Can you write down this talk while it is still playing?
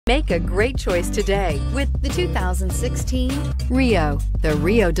Make a great choice today with the 2016 Rio. The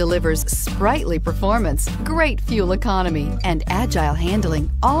Rio delivers sprightly performance, great fuel economy, and agile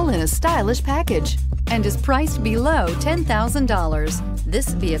handling, all in a stylish package, and is priced below $10,000.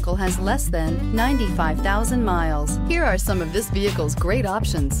 This vehicle has less than 95,000 miles. Here are some of this vehicle's great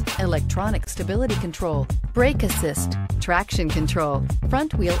options: electronic stability control, brake assist, traction control,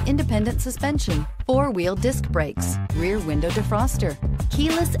 front wheel independent suspension, four-wheel disc brakes, rear window defroster,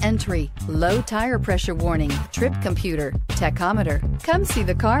 keyless entry, low tire pressure warning, trip computer, tachometer. Come see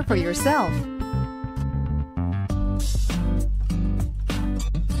the car for yourself.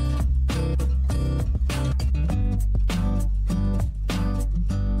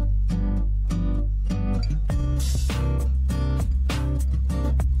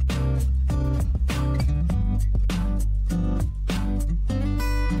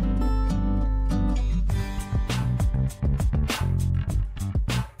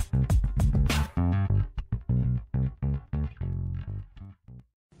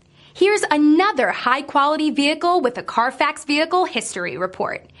 Here's another high-quality vehicle with a CARFAX Vehicle History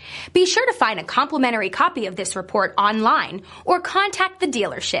Report. Be sure to find a complimentary copy of this report online or contact the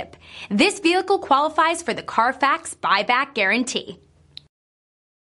dealership. This vehicle qualifies for the CARFAX Buyback Guarantee.